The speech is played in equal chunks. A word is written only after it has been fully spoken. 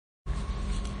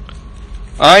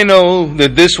I know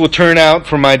that this will turn out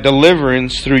for my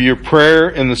deliverance through your prayer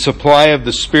and the supply of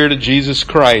the Spirit of Jesus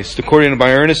Christ, according to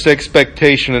my earnest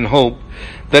expectation and hope,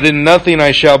 that in nothing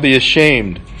I shall be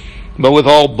ashamed, but with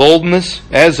all boldness,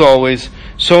 as always,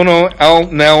 so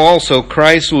now also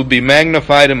Christ will be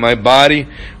magnified in my body,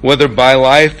 whether by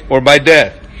life or by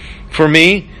death. For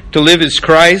me, to live is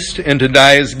Christ, and to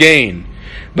die is gain.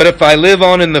 But if I live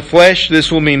on in the flesh, this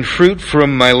will mean fruit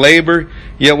from my labor,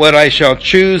 yet what I shall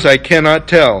choose I cannot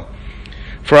tell.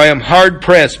 For I am hard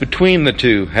pressed between the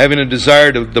two, having a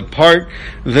desire to depart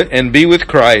and be with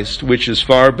Christ, which is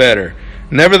far better.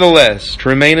 Nevertheless, to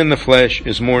remain in the flesh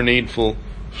is more needful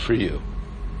for you.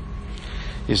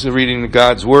 This is the reading of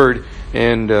God's Word,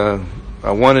 and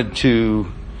I wanted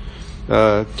to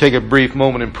take a brief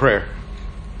moment in prayer.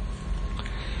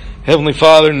 Heavenly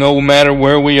Father, no matter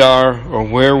where we are or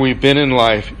where we've been in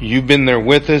life, you've been there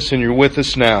with us and you're with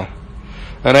us now.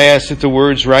 And I ask that the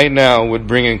words right now would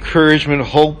bring encouragement,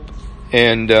 hope,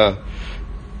 and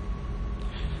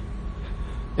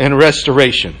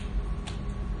restoration.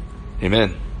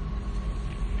 Amen.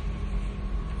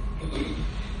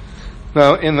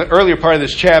 Now, in the earlier part of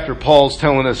this chapter, Paul's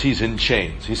telling us he's in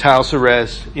chains. He's house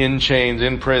arrest, in chains,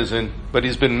 in prison, but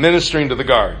he's been ministering to the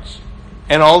guards.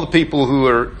 And all the people who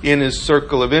are in his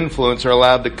circle of influence are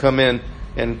allowed to come in,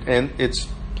 and it's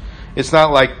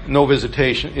not like no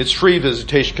visitation. It's free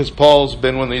visitation, because Paul's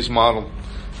been one of these model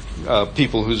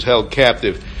people who's held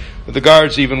captive. But the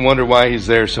guards even wonder why he's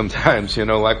there sometimes,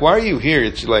 like, why are you here?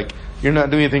 It's like, you're not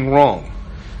doing anything wrong.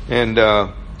 And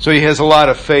so he has a lot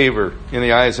of favor in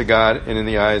the eyes of God and in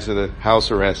the eyes of the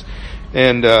house arrest.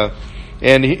 And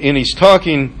he's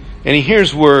talking, and he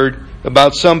hears word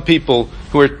about some people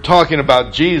who are talking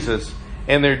about Jesus,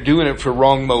 and they're doing it for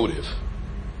wrong motive.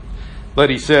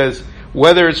 But he says,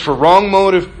 whether it's for wrong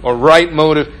motive or right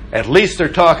motive, at least they're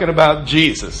talking about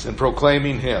Jesus and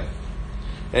proclaiming Him.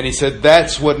 And he said,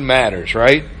 that's what matters,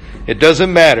 right? It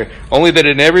doesn't matter. Only that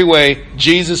in every way,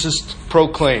 Jesus is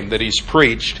proclaimed, that He's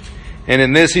preached. And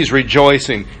in this, He's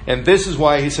rejoicing. And this is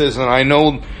why he says, and I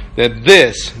know that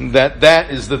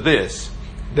that is the this,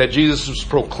 that Jesus was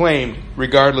proclaimed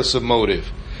regardless of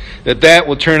motive. That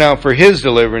will turn out for his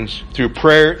deliverance through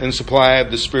prayer and supply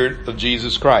of the Spirit of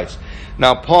Jesus Christ.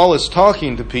 Now, Paul is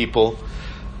talking to people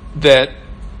that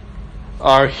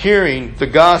are hearing the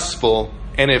gospel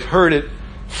and have heard it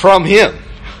from him.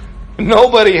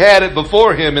 Nobody had it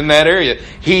before him in that area.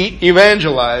 He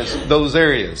evangelized those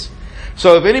areas.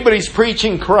 So if anybody's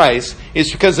preaching Christ,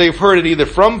 it's because they've heard it either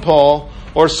from Paul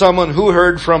or someone who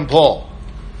heard from Paul.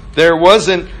 There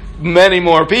wasn't many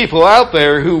more people out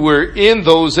there who were in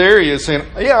those areas saying,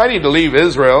 yeah, I need to leave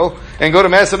Israel and go to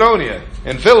Macedonia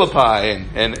and Philippi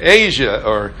and Asia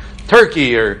or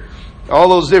Turkey or all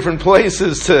those different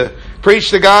places to preach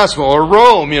the gospel, or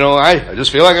Rome. I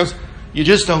just feel like you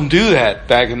just don't do that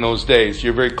back in those days.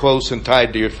 You're very close and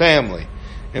tied to your family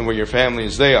and where your family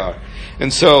is they are.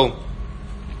 And so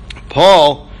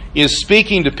Paul is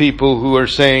speaking to people who are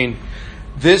saying,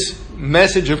 this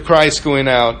message of Christ going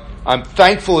out, I'm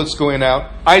thankful it's going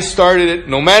out. I started it.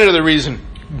 No matter the reason,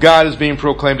 God is being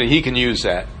proclaimed, and He can use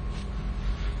that.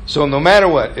 So no matter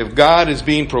what, if God is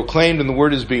being proclaimed and the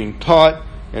Word is being taught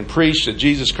and preached that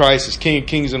Jesus Christ is King of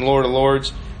Kings and Lord of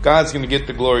Lords, God's going to get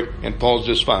the glory, and Paul's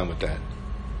just fine with that.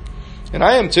 And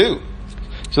I am too.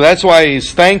 So that's why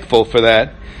he's thankful for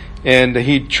that. And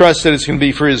he trusts that it's going to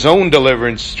be for his own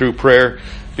deliverance through prayer,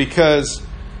 because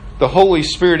the Holy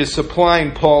Spirit is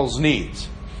supplying Paul's needs.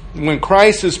 When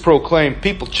Christ is proclaimed,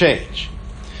 people change.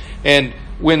 And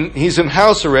when he's in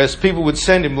house arrest, people would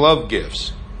send him love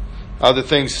gifts, other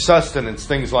things, sustenance,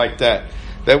 things like that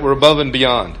were above and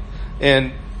beyond.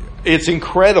 And it's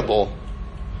incredible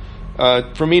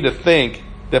for me to think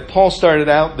that Paul started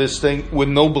out this thing with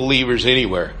no believers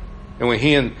anywhere. And when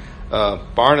he and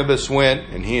Barnabas went,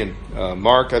 and he and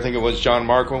Mark, I think it was John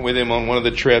Mark, went with him on one of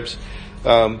the trips,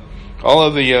 all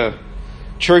of the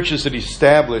churches that he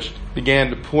established began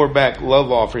to pour back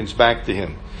love offerings back to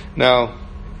him. Now,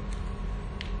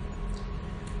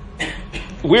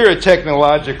 we're a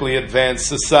technologically advanced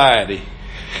society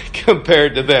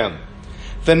compared to them.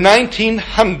 The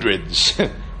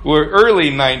 1900s were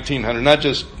early 1900s, not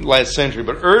just last century,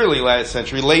 but early last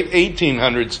century, late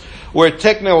 1800s, were a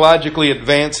technologically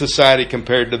advanced society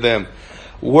compared to them.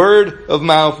 Word of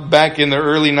mouth back in the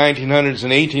early 1900s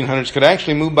and 1800s could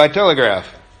actually move by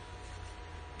telegraph.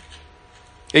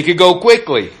 It could go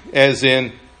quickly, as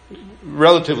in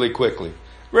relatively quickly.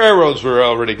 Railroads were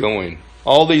already going.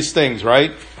 All these things,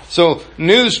 right? So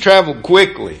news traveled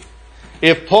quickly.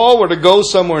 If Paul were to go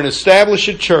somewhere and establish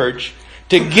a church,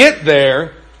 to get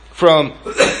there from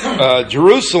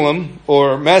Jerusalem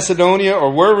or Macedonia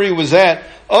or wherever he was at,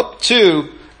 up to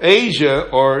Asia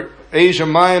or Asia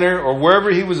Minor or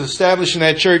wherever he was establishing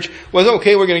that church, was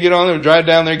okay, we're going to get on there, drive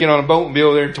down there, get on a boat and be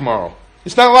over there tomorrow.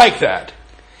 It's not like that.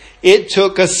 It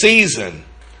took a season.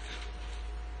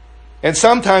 And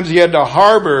sometimes he had to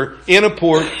harbor in a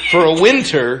port for a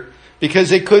winter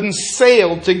because they couldn't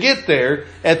sail to get there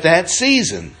at that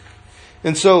season.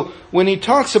 And so when he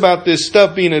talks about this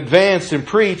stuff being advanced and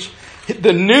preached,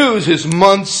 the news is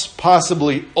months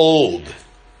possibly old.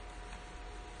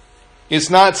 It's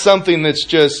not something that's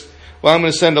just, well, I'm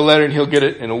going to send a letter and he'll get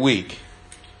it in a week.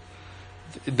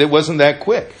 It wasn't that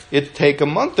quick. It'd take a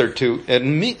month or two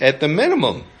at the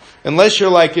minimum. Unless you're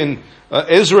like in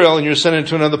Israel and you're sending it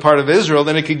to another part of Israel,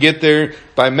 then it could get there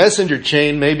by messenger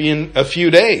chain maybe in a few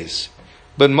days.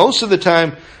 But most of the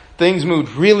time, things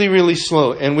moved really, really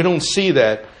slow. And we don't see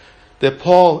that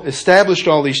Paul established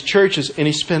all these churches and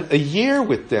he spent a year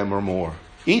with them or more,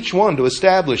 each one to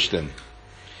establish them.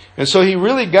 And so he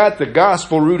really got the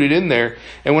gospel rooted in there.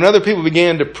 And when other people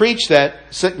began to preach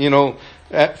that,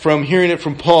 from hearing it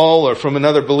from Paul or from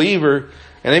another believer,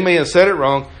 and they may have said it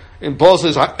wrong, and Paul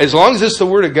says, as long as it's the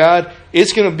Word of God,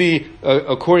 it's going to be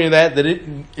according to that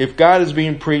if God is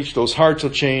being preached, those hearts will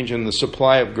change and the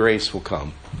supply of grace will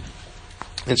come.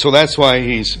 And so that's why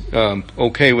he's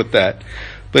okay with that.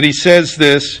 But he says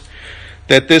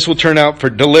that this will turn out for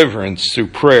deliverance through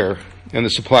prayer and the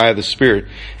supply of the Spirit.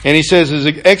 And he says his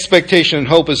expectation and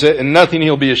hope is that in nothing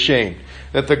he'll be ashamed.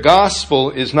 That the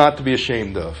gospel is not to be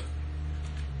ashamed of.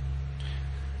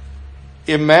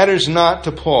 It matters not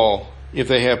to Paul if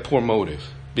they have poor motive.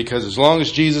 Because as long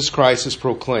as Jesus Christ is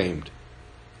proclaimed,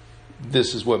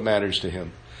 this is what matters to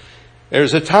him.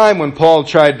 There's a time when Paul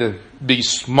tried to be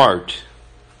smart,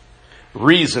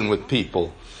 reason with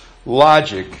people,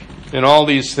 logic, and all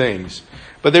these things.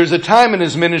 But there's a time in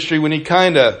his ministry when he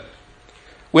kind of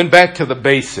went back to the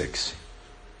basics.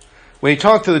 When he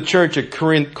talked to the church at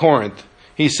Corinth,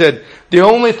 he said, the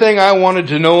only thing I wanted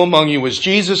to know among you was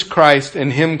Jesus Christ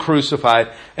and Him crucified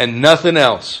and nothing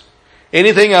else.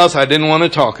 Anything else I didn't want to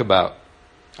talk about.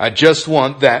 I just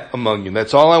want that among you.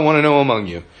 That's all I want to know among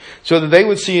you. So that they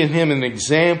would see in him an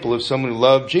example of someone who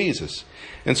loved Jesus.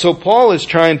 And so Paul is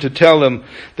trying to tell them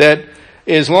that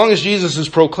as long as Jesus is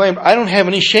proclaimed, I don't have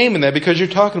any shame in that because you're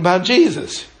talking about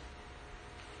Jesus.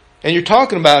 And you're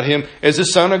talking about Him as the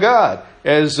Son of God,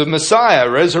 as the Messiah,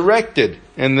 resurrected,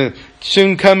 and the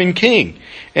soon coming King.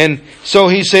 And so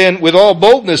he's saying, with all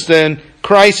boldness then,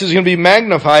 Christ is going to be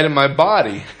magnified in my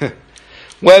body.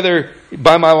 Whether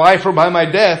by my life or by my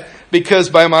death, because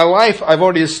by my life I've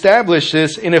already established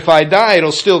this, and if I die,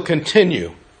 it'll still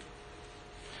continue.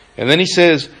 And then he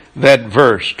says that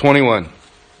verse, 21.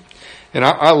 And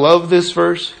I love this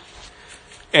verse.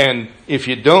 And if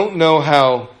you don't know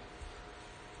how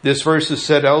this verse is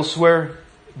said elsewhere,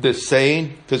 this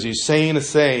saying, because he's saying a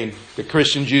saying that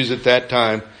Christians use at that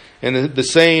time. And the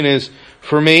saying is,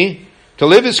 for me, to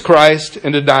live is Christ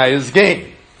and to die is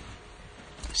gain.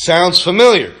 Sounds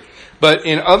familiar. But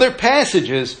in other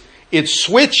passages, it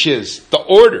switches the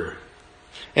order.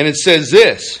 And it says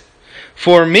this,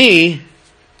 for me,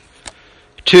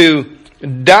 to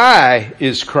die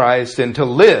is Christ and to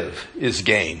live is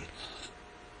gain.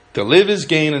 To live is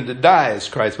gain and to die is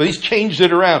Christ. But he's changed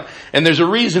it around. And there's a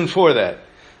reason for that.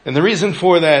 And the reason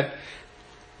for that,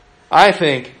 I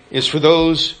think, is for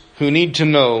those who need to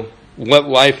know what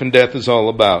life and death is all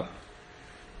about.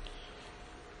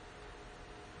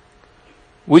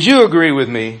 Would you agree with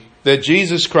me that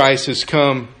Jesus Christ has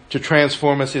come to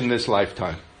transform us in this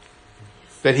lifetime?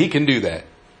 That He can do that.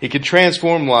 He can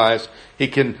transform lives. He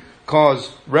can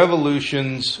cause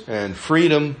revolutions and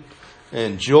freedom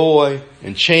and joy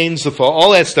and chains to fall.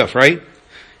 All that stuff, right?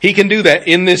 He can do that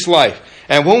in this life.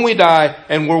 And when we die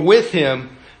and we're with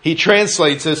Him, He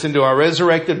translates us into our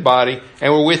resurrected body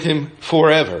and we're with Him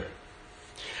forever.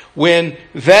 When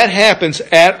that happens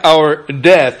at our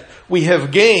death, we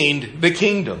have gained the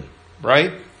kingdom,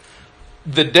 right?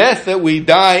 The death that we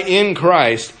die in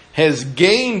Christ has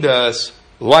gained us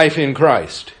life in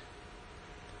Christ.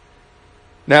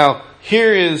 Now,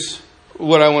 here is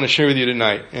what I want to share with you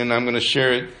tonight, and I'm going to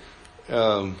share it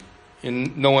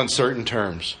in no uncertain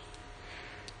terms.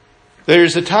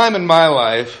 There's a time in my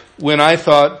life when I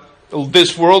thought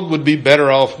this world would be better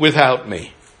off without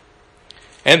me.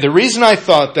 And the reason I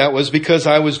thought that was because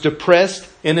I was depressed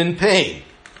and in pain.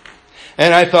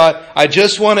 And I thought, I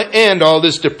just want to end all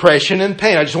this depression and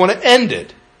pain. I just want to end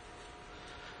it.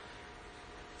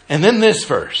 And then this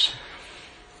verse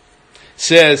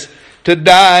says, to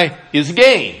die is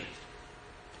gain.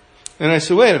 And I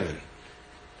said, wait a minute.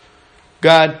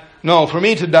 God, No, for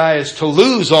me to die is to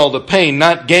lose all the pain,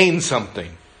 not gain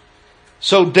something.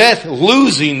 So death,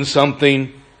 losing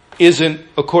something, isn't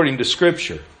according to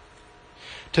Scripture.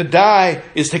 To die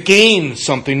is to gain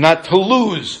something, not to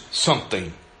lose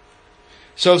something.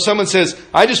 So if someone says,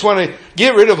 I just want to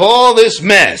get rid of all this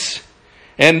mess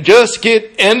and just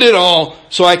end it all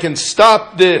so I can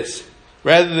stop this,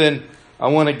 rather than I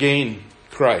want to gain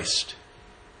Christ.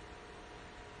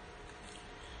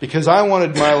 Because I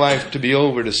wanted my life to be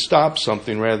over to stop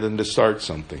something rather than to start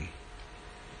something.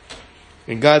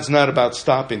 And God's not about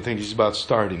stopping things, He's about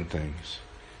starting things.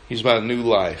 He's about new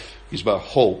life. He's about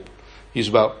hope. He's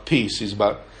about peace. He's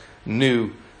about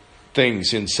new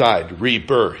things inside,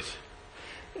 rebirth.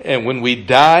 And when we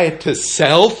die to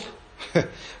self,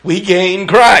 we gain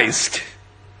Christ.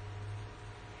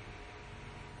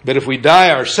 But if we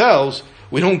die ourselves,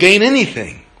 we don't gain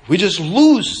anything. We just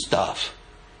lose stuff.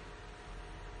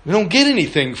 We don't get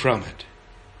anything from it.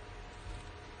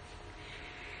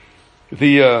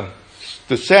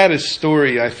 The saddest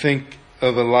story, I think,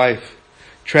 of a life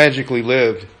tragically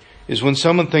lived is when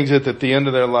someone thinks that at the end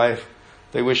of their life,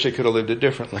 they wish they could have lived it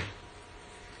differently.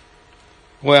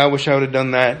 Well, I wish I would have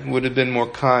done that, would have been more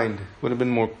kind, would have been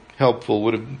more helpful,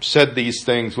 would have said these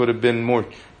things, would have been more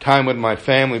time with my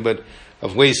family, but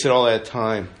I've wasted all that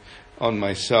time on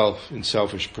myself in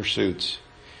selfish pursuits.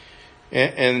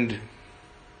 And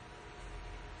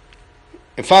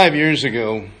 5 years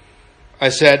ago, I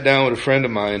sat down with a friend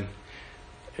of mine,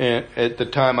 and at the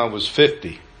time I was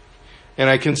 50. And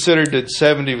I considered that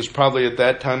 70 was probably at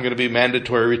that time going to be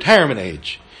mandatory retirement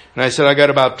age. And I said, I got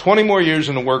about 20 more years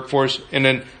in the workforce, and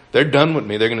then they're done with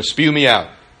me. They're going to spew me out.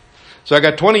 So I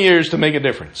got 20 years to make a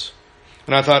difference.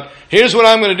 And I thought, here's what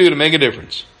I'm going to do to make a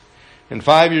difference. And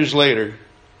 5 years later,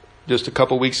 just a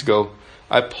couple weeks ago,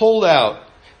 I pulled out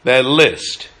that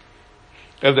list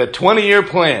of that 20-year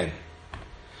plan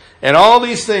and all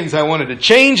these things I wanted to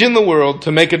change in the world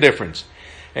to make a difference.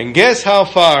 And guess how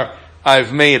far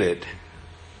I've made it?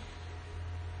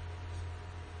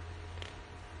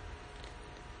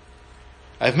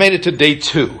 I've made it to day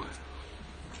 2.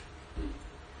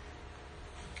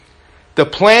 The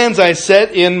plans I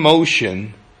set in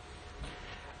motion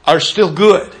are still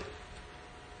good.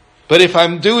 But if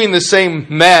I'm doing the same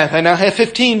math, I now have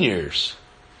 15 years.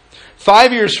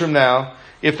 5 years from now,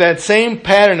 if that same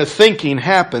pattern of thinking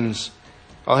happens,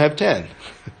 I'll have 10.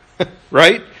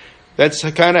 Right? That's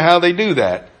kind of how they do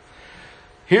that.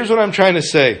 Here's what I'm trying to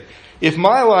say. If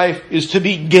my life is to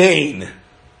be gain,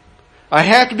 I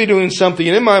have to be doing something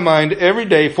in my mind every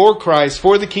day for Christ,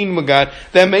 for the kingdom of God,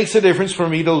 that makes a difference for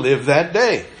me to live that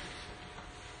day.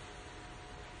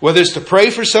 Whether it's to pray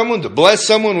for someone, to bless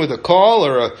someone with a call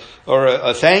or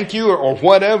a thank you or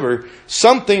whatever.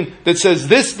 Something that says,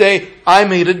 this day I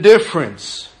made a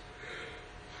difference.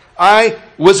 I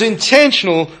was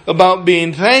intentional about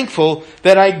being thankful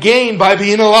that I gained by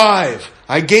being alive.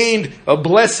 I gained a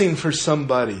blessing for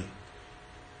somebody.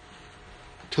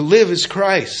 To live is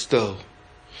Christ, though.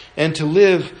 And to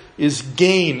live is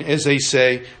gain, as they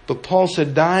say. But Paul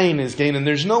said dying is gain. And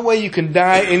there's no way you can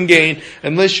die and gain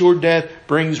unless your death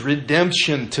brings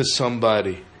redemption to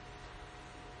somebody.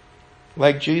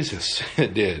 Like Jesus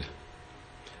did.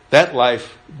 That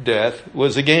life, death,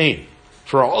 was a gain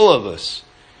for all of us.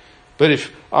 But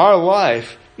if our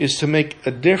life is to make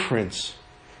a difference,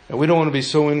 and we don't want to be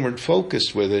so inward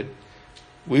focused with it,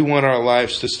 we want our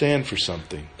lives to stand for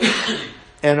something.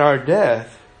 And our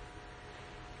death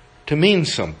to mean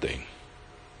something.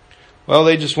 Well,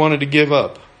 they just wanted to give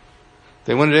up.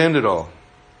 They wanted to end it all.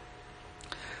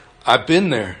 I've been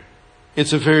there.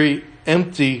 It's a very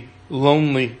empty,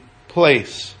 lonely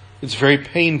place. It's very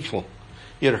painful.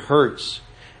 It hurts.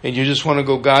 And you just want to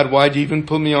go, God, why'd you even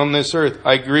put me on this earth?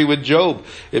 I agree with Job.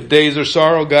 If days are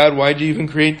sorrow, God, why'd you even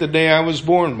create the day I was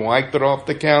born? Wipe it off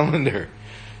the calendar.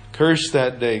 Curse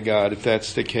that day, God, if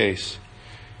that's the case.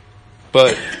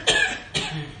 But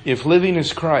if living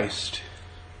is Christ,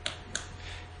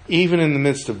 even in the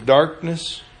midst of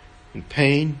darkness and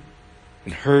pain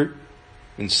and hurt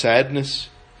and sadness,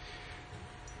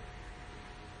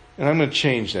 and I'm going to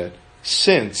change that,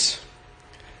 since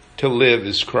to live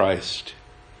is Christ,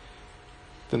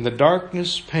 then the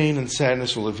darkness, pain, and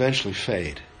sadness will eventually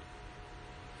fade.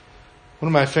 One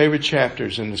of my favorite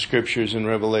chapters in the Scriptures in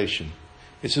Revelation,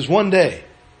 it says one day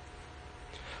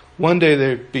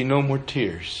there'd be no more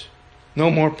tears, no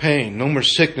more pain, no more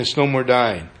sickness, no more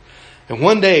dying. And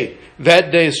one day,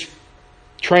 that day is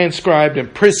transcribed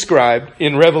and prescribed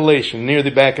in Revelation near the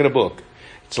back of the book.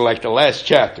 It's like the last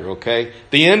chapter, okay?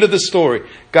 The end of the story.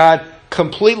 God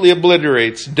completely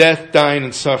obliterates death, dying,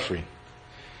 and suffering.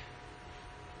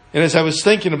 And as I was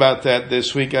thinking about that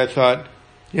this week, I thought,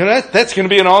 That's going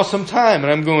to be an awesome time.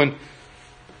 And I'm going,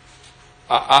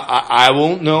 I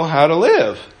won't know how to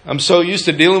live. I'm so used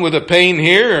to dealing with a pain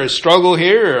here or a struggle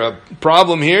here or a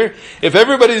problem here. If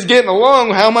everybody's getting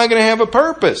along, how am I going to have a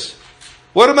purpose?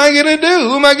 What am I going to do?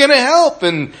 Who am I going to help?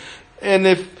 And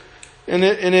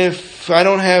if I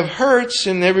don't have hurts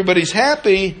and everybody's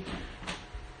happy,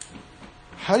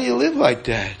 how do you live like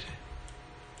that?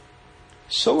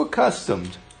 So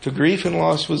accustomed to grief and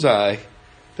loss was I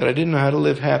that I didn't know how to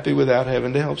live happy without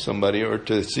having to help somebody or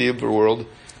to see a world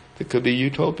that could be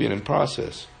utopian in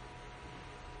process.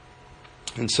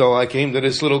 And so I came to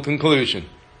this little conclusion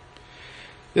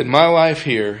that my life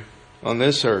here on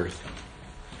this earth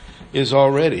is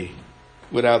already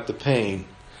without the pain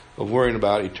of worrying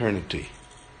about eternity.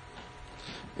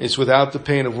 It's without the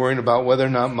pain of worrying about whether or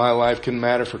not my life can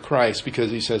matter for Christ,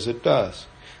 because He says it does.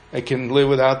 I can live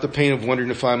without the pain of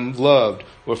wondering if I'm loved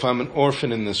or if I'm an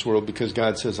orphan in this world, because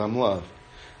God says I'm loved.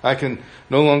 I can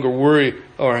no longer worry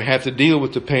or have to deal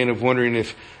with the pain of wondering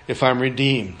if I'm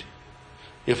redeemed,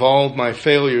 if all of my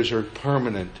failures are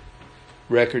permanent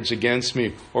records against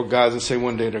me, or God will say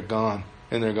one day they're gone,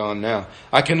 and they're gone now.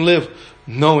 I can live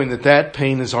knowing that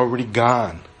pain is already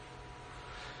gone.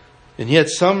 And yet,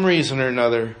 some reason or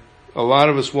another, a lot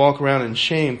of us walk around in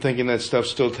shame thinking that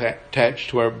stuff's still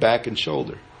attached to our back and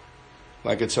shoulder.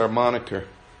 Like it's our moniker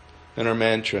and our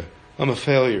mantra. I'm a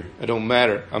failure. I don't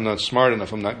matter. I'm not smart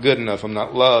enough. I'm not good enough. I'm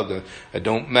not loved. I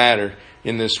don't matter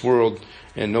in this world,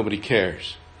 and nobody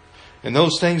cares. And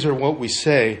those things are what we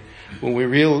say when we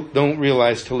don't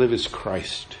realize to live as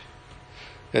Christ.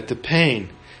 That the pain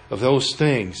of those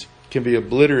things can be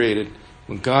obliterated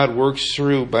when God works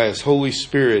through by His Holy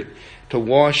Spirit to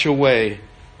wash away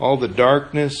all the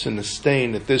darkness and the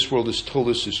stain that this world has told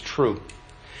us is true.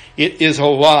 It is a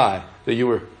lie that you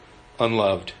were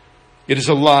unloved. It is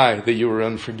a lie that you were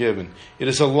unforgiven. It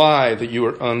is a lie that you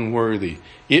are unworthy.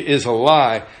 It is a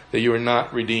lie that you are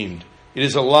not redeemed. It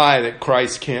is a lie that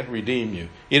Christ can't redeem you.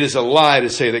 It is a lie to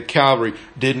say that Calvary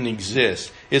didn't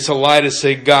exist. It's a lie to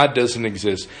say God doesn't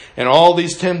exist. And all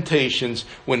these temptations,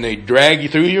 when they drag you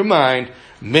through your mind,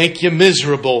 make you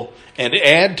miserable and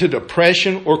add to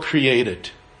depression or create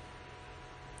it.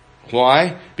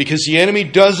 Why? Because the enemy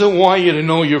doesn't want you to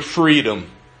know your freedom.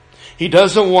 He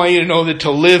doesn't want you to know that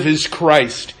to live is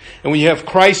Christ. And when you have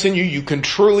Christ in you, you can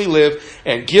truly live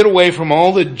and get away from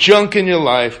all the junk in your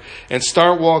life and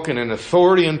start walking in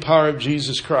authority and power of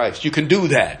Jesus Christ. You can do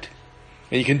that.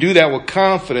 And you can do that with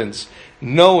confidence,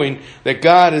 knowing that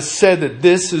God has said that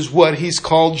this is what He's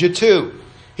called you to.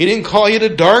 He didn't call you to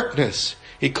darkness.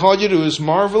 He called you to His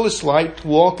marvelous light to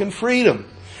walk in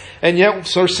freedom. And yet,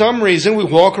 for some reason, we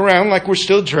walk around like we're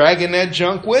still dragging that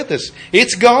junk with us.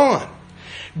 It's gone.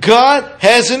 God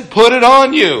hasn't put it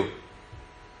on you.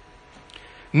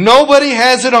 Nobody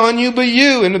has it on you but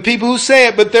you and the people who say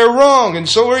it, but they're wrong. And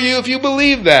so are you if you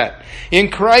believe that. In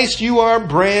Christ, you are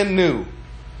brand new.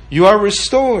 You are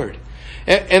restored.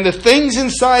 And the things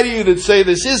inside of you that say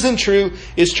this isn't true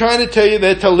is trying to tell you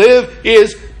that to live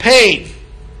is pain.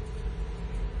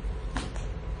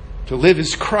 To live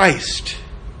is Christ.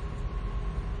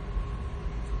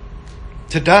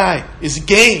 To die is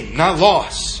gain, not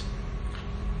loss.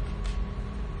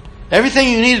 Everything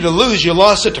you needed to lose, you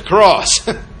lost at the cross.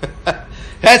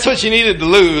 That's what you needed to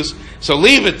lose, so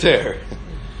leave it there.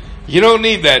 You don't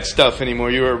need that stuff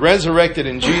anymore. You are resurrected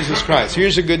in Jesus Christ.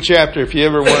 Here's a good chapter if you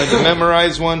ever wanted to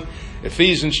memorize one.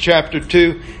 Ephesians chapter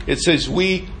 2. It says,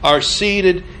 we are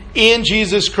seated in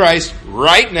Jesus Christ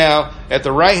right now at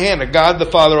the right hand of God the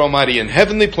Father Almighty in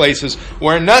heavenly places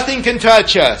where nothing can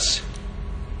touch us.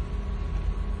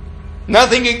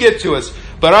 Nothing can get to us.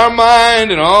 But our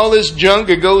mind and all this junk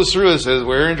that goes through us says,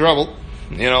 we're in trouble.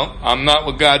 I'm not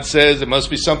what God says. There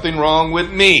must be something wrong with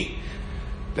me.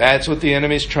 That's what the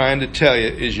enemy's trying to tell you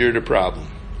is you're the problem.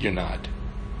 You're not.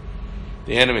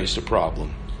 The enemy's the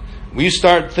problem. When you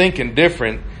start thinking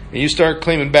different and you start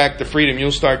claiming back the freedom,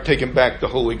 you'll start taking back the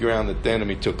holy ground that the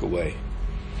enemy took away.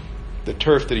 The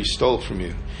turf that he stole from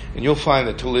you. And you'll find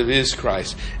that to live is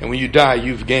Christ. And when you die,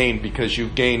 you've gained because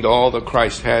you've gained all that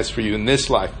Christ has for you in this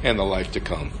life and the life to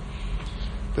come.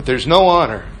 But there's no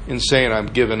honor in saying I'm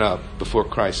giving up before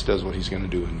Christ does what He's going to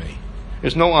do in me.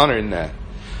 There's no honor in that.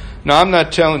 Now, I'm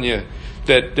not telling you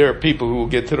that there are people who will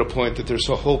get to the point that they're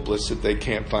so hopeless that they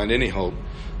can't find any hope.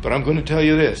 But I'm going to tell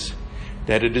you this,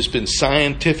 that it has been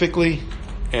scientifically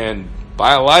and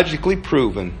biologically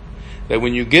proven that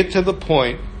when you get to the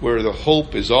point where the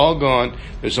hope is all gone,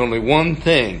 there's only one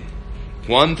thing and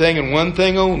one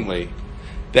thing only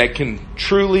that can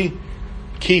truly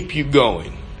keep you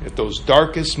going at those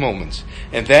darkest moments.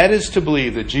 And that is to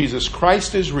believe that Jesus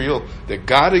Christ is real, that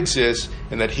God exists,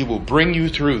 and that He will bring you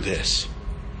through this.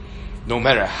 No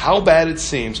matter how bad it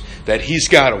seems, that He's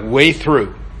got a way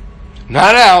through.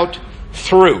 Not out,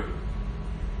 through.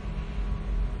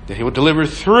 That He will deliver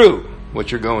through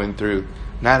what you're going through,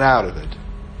 not out of it.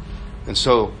 And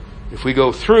so, if we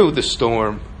go through the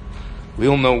storm,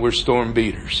 we'll know we're storm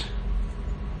beaters.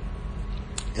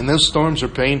 And those storms are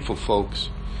painful, folks.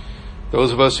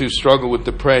 Those of us who struggle with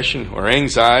depression or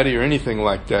anxiety or anything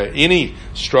like that, any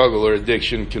struggle or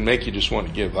addiction can make you just want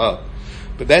to give up.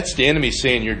 But that's the enemy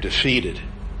saying you're defeated.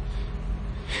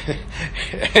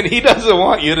 And he doesn't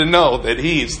want you to know that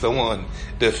he's the one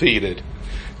defeated.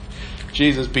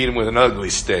 Jesus beat him with an ugly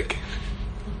stick.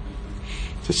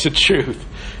 It's the truth.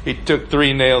 He took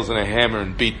 3 nails and a hammer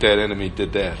and beat that enemy to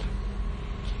death.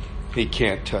 He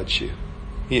can't touch you.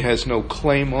 He has no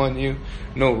claim on you,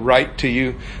 no right to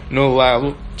you, no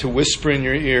allow to whisper in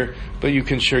your ear, but you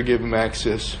can sure give him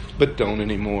access, but don't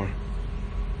anymore.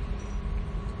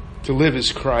 To live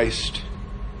is Christ.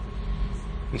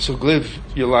 And so live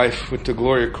your life with the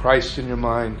glory of Christ in your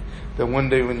mind, that one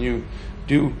day when you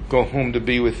do go home to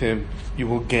be with Him, you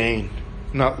will gain,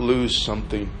 not lose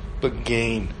something, but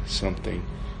gain something.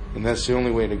 And that's the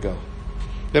only way to go.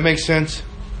 That makes sense?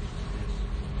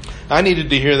 I needed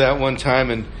to hear that one time,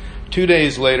 and 2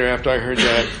 days later after I heard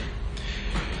that,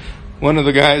 one of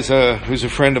the guys who's a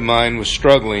friend of mine was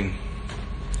struggling,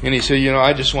 and he said,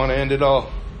 I just want to end it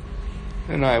all.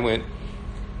 And I went,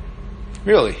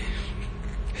 really?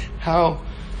 How?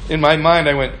 In my mind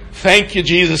I went, thank you,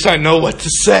 Jesus, I know what to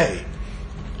say.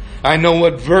 I know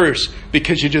what verse,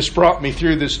 because you just brought me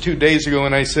through this 2 days ago.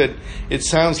 And I said, it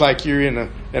sounds like you're in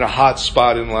a hot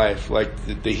spot in life,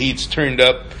 like the heat's turned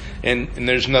up and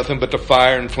there's nothing but the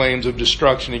fire and flames of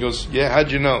destruction. He goes, yeah,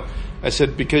 how'd you know? I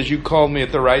said, because you called me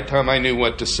at the right time, I knew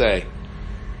what to say.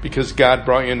 Because God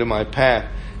brought you into my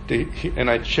path. And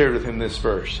I shared with him this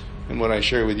verse and what I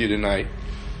share with you tonight.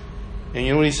 And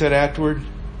you know what he said afterward?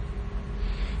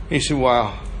 He said,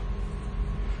 wow,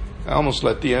 I almost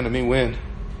let the enemy win.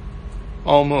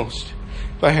 Almost.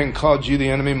 If I hadn't called you, the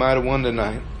enemy might have won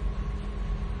tonight.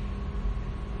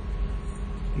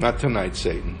 Not tonight,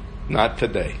 Satan. Not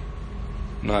today.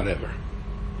 Not ever.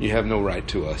 You have no right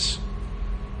to us.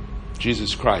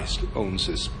 Jesus Christ owns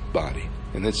this body,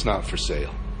 and it's not for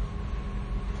sale.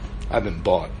 I've been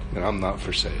bought, and I'm not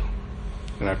for sale.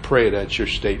 And I pray that's your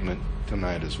statement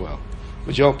tonight as well.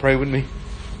 Would you all pray with me?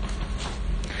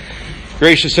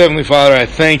 Gracious Heavenly Father, I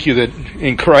thank you that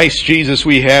in Christ Jesus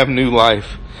we have new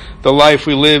life. The life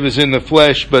we live is in the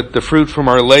flesh, but the fruit from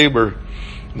our labor,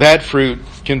 that fruit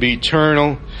can be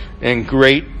eternal and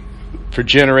great for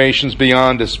generations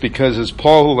beyond us, because as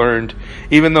Paul learned,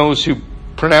 even those who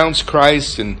pronounced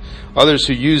Christ and others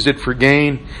who used it for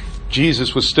gain,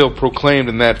 Jesus was still proclaimed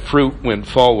and that fruit went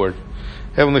forward.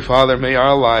 Heavenly Father, may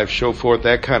our lives show forth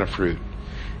that kind of fruit.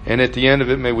 And at the end of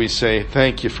it, may we say,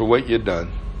 thank you for what you've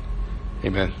done.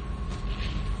 Amen.